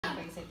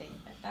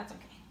That's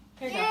okay.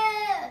 Here you go.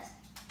 Yes.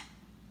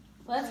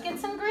 Let's get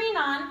some green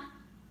on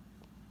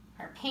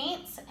our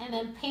paints and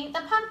then paint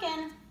the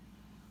pumpkin.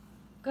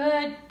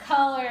 Good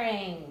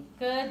coloring.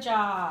 Good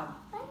job.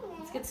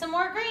 Let's get some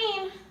more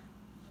green.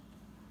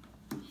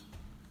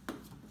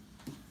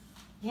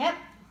 Yep.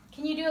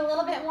 Can you do a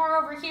little bit more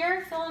over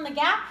here? Fill in the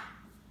gap.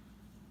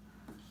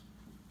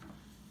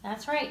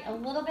 That's right. A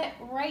little bit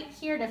right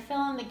here to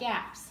fill in the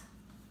gaps.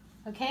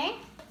 Okay?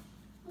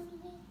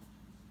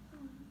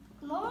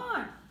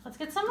 More. Let's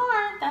get some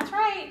more. That's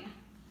right.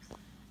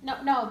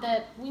 No,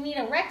 we need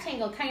a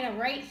rectangle kind of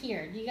right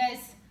here. Do you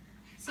guys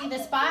see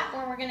the spot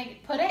where we're going to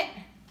put it?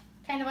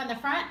 Kind of on the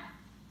front?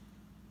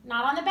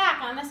 Not on the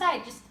back, on the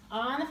side. Just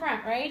on the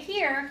front, right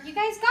here. You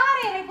guys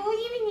got it. I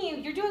believe in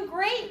you. You're doing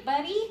great,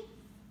 buddy.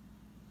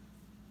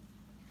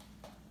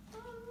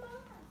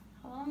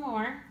 A little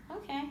more.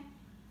 Okay.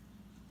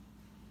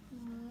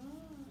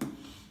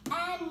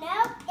 And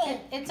now paint.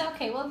 It's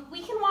okay. Well,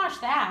 we can wash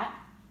that.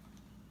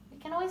 We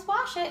can always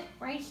wash it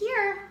right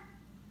here.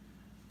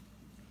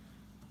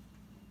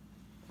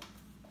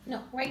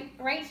 No,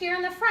 right here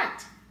on the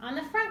front. On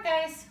the front,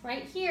 guys.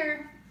 Right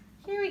here.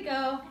 Here we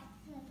go.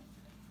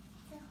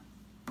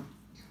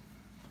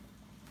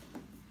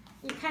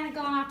 You're kind of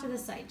going off to the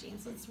side,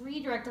 James. Let's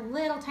redirect a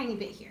little tiny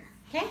bit here.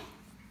 Okay?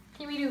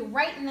 Can we do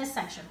right in this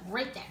section?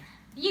 Right there.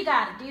 You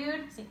got it,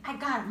 dude. Say, I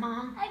got it,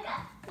 Mom. I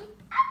got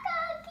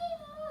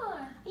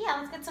more. Yeah,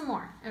 let's get some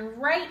more.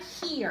 And right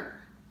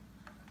here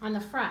on the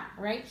front,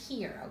 right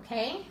here,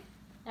 okay?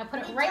 Now put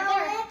it right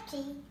there. It's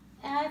empty.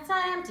 It's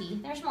not empty.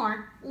 There's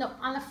more. No,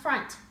 on the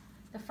front.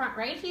 The front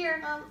right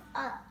here.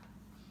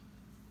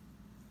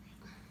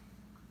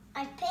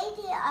 I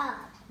painted it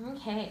up.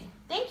 Okay.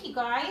 Thank you,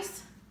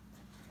 guys.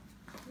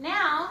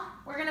 Now,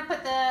 we're going to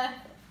put the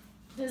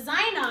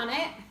design on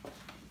it.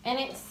 And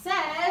it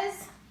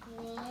says,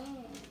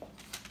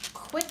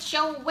 quit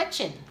your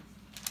witching.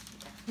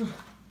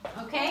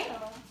 Okay?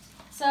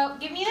 So,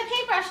 give me the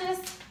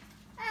paintbrushes.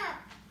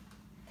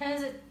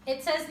 Because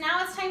it says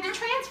now it's time to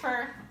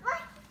transfer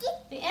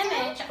the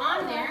image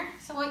on there.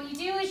 So what you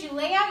do is you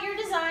lay out your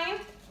design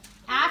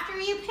after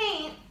you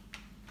paint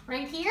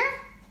right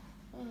here.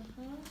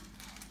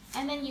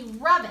 And then you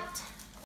rub it